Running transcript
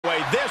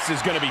this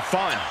is going to be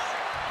fun.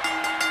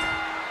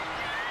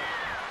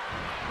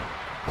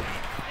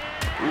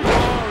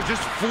 Whoa,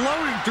 just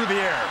floating through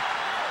the air.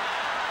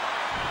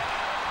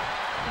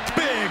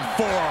 Big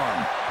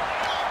forearm.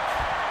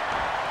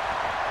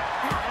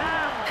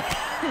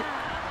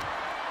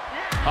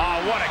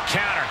 Oh, what a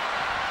counter.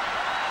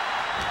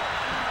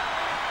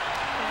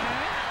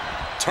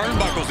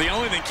 Turnbuckle's the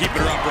only thing keeping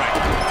her upright.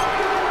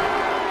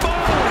 Boom!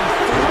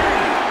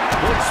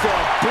 3. Puts the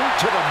boot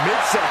to the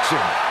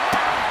midsection.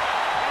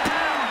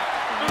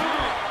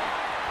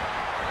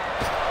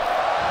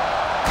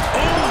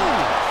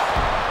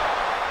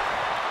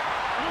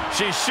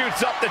 She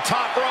shoots up the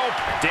top rope.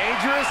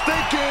 Dangerous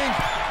thinking.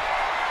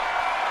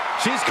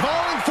 She's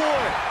calling for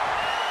it.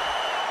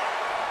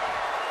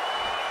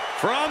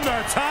 From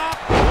the top.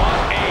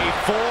 What a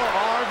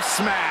forearm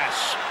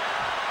smash.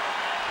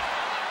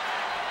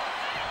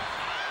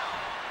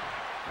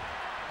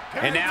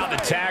 And now the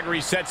tag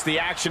resets the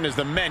action as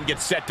the men get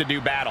set to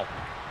do battle.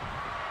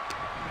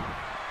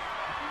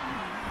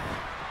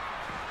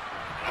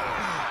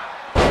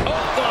 And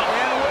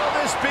will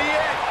this be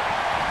it?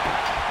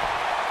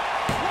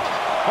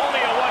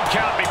 Only a 1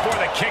 count before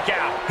the kick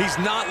out. He's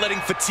not letting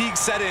fatigue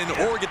set in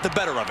or get the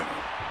better of him.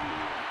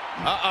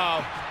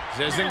 Uh-oh.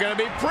 This isn't going to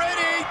be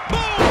pretty.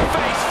 Boom!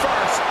 Face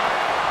first.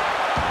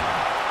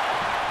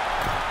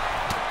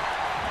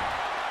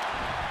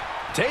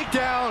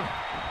 Takedown.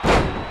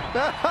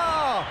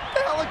 Oh,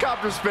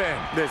 helicopter spin.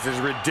 This is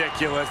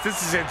ridiculous.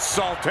 This is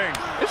insulting.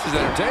 This is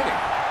entertaining.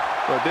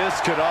 But this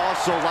could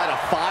also light a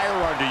fire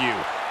under you.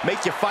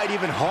 Make you fight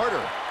even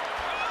harder.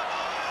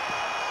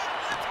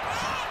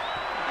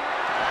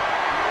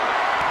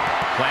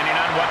 Planning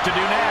on what to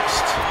do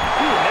next.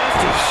 Ooh,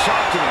 nasty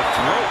shot to the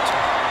throat.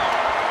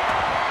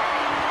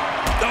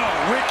 Oh,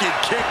 wicked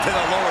kick to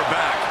the lower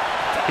back.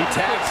 He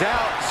tags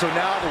out, so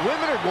now the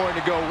women are going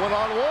to go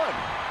one-on-one.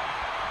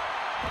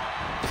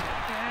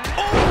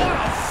 Oh, what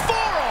a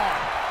forearm!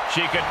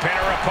 She could pin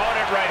her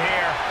opponent right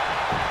here.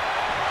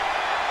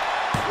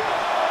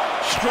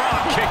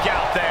 Strong kick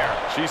out there.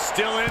 She's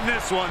still in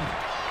this one.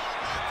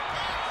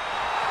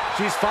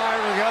 She's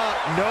firing up,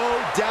 no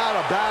doubt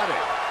about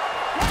it.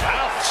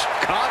 Ouch,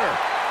 caught her.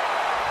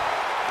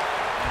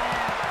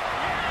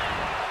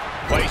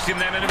 Placing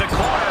them into the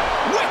corner.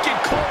 Wicked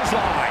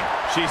clothesline.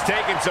 She's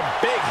taking some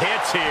big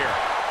hits here.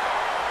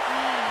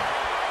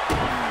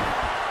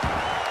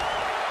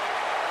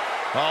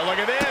 Oh, look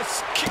at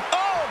this.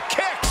 Oh,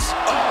 kicks.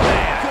 Oh,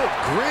 man. Good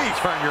grief.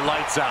 Turn your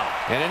lights out.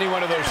 And any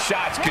one of those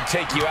shots could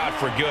take you out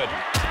for good.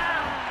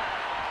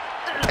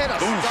 And a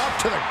stop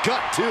to the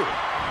gut, too.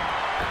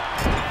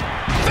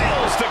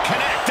 Fails to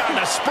connect on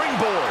the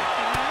springboard.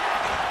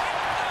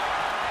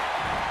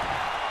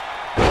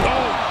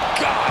 Oh,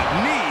 God.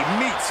 Knee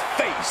meets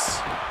face.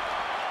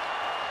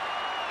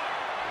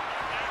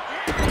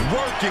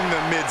 Working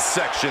the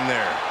midsection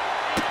there.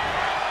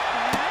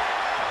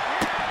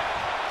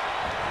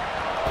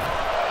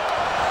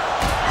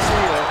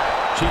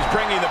 She's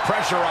bringing the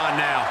pressure on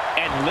now.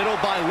 And little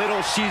by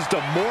little, she's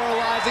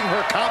demoralizing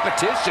her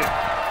competition.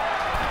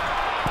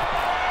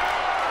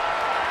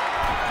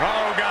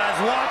 Oh, guys,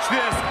 watch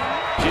this.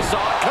 She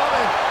saw it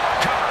coming.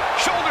 Cover.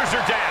 Shoulders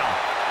are down.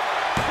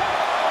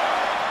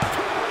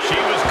 She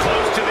was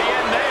close to the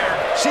end there.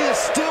 She is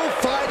still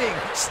fighting,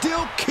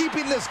 still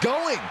keeping this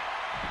going.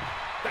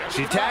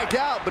 She tagged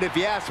out, but if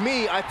you ask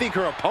me, I think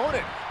her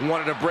opponent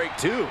wanted a break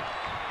too.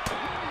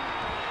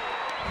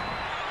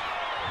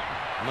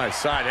 Nice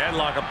side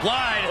headlock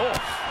applied.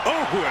 Oh,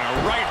 and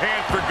a right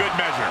hand for good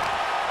measure.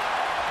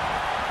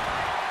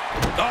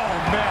 Oh,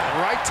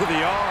 man, right to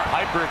the arm.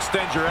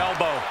 Hyperextend your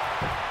elbow.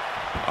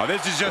 Oh,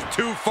 this is just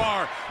too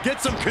far.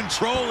 Get some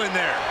control in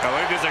there. Oh,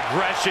 look at this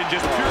aggression,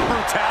 just pure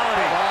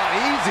brutality. Come on,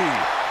 easy.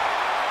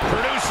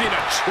 Producing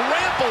a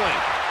trampling.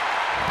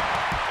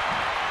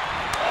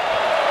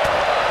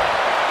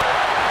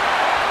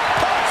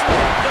 Punch to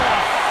the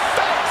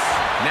face.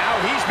 Now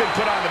he's been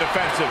put on the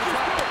defensive.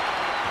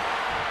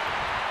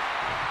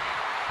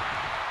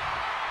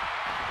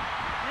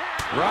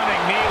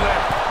 Running knee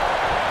lift.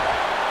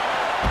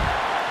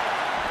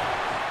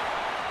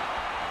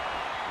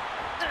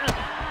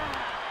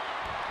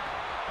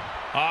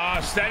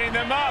 Setting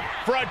them up.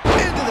 Front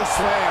into the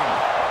slam.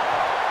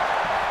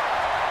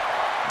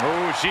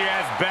 Oh, she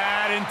has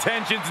bad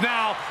intentions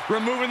now.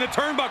 Removing the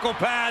turnbuckle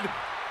pad.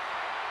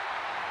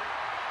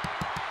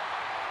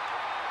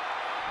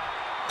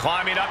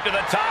 Climbing up to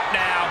the top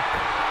now.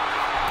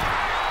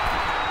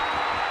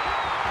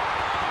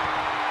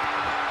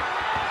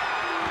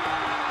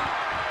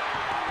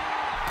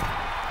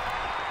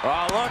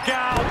 Oh, look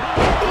out.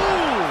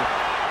 Ooh.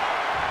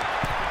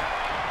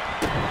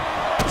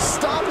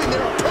 Stopping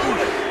their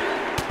opponent.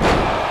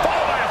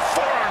 Followed by a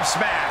forearm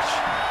smash.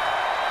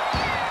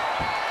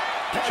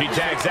 She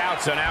tags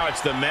out, so now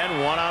it's the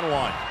men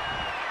one-on-one.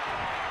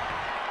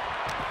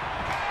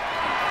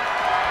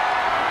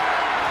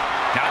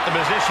 Not the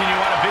position you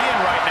want to be in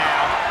right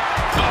now.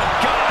 Oh,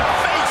 God,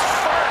 face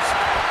first.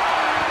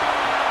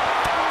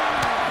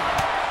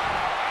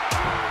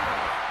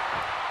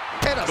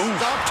 And a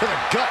stop to the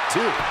gut,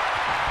 too.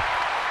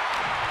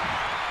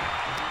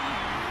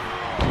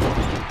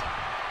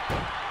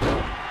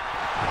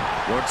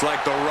 Looks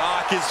like The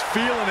Rock is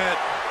feeling it.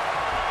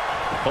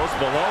 Post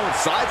Malone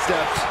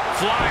sidesteps.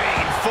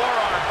 Flying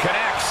forearm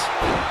connects.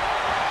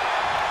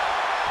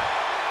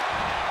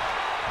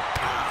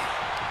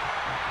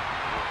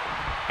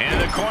 Into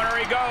the corner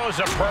he goes.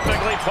 A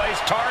perfectly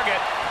placed target.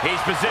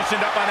 He's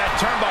positioned up on that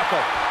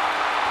turnbuckle.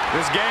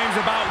 This game's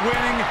about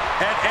winning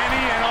at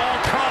any and all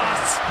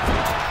costs.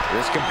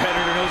 This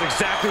competitor knows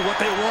exactly what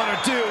they want to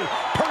do.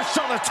 Perched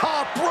on the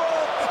top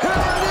rope. Here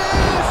it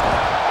is!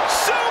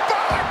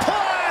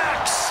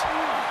 Superplex!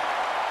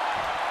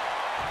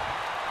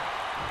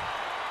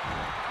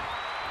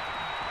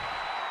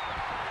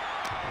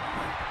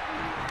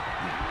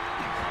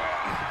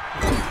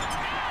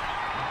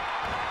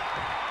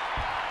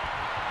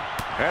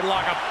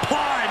 Headlock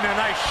applied and a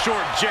nice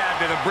short jab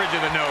to the bridge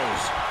of the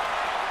nose.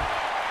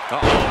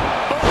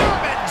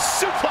 German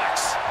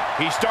suplex.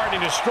 He's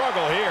starting to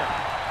struggle here.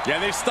 Yeah,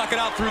 they stuck it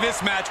out through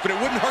this match, but it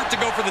wouldn't hurt to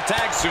go for the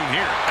tag soon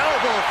here.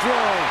 Elbow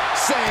throw,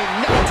 saying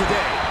not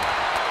today.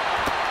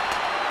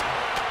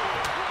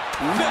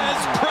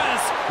 Fez press,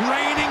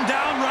 raining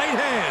down right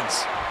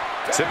hands.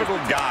 Typical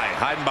guy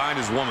hiding behind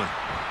his woman.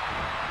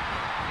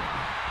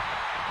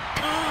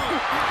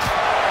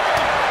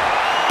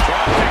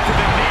 Drop kick to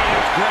the knee.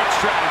 That's great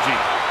strategy.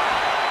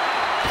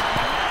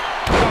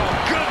 Oh,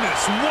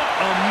 goodness, what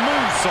a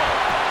moonsault.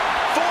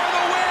 For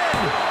the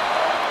win.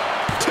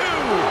 2.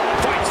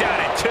 Fights out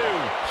at 2.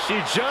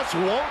 She just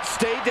won't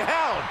stay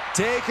down.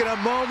 Taking a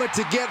moment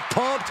to get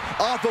pumped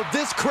off of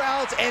this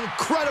crowd's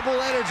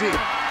incredible energy.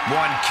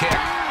 1 kick.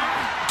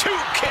 2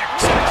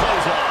 kicks. And a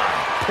clothesline.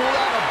 Pull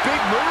out a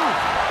big move.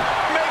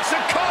 Makes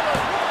a cover.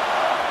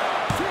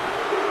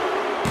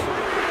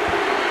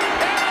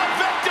 And a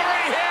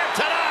victory here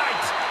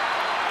tonight.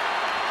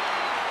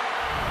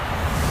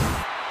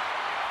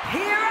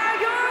 Here are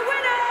your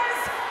winners,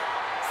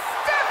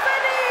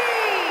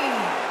 Stephanie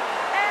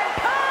and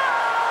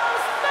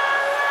Post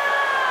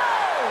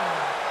Malone.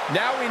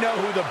 Now we know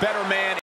who the better man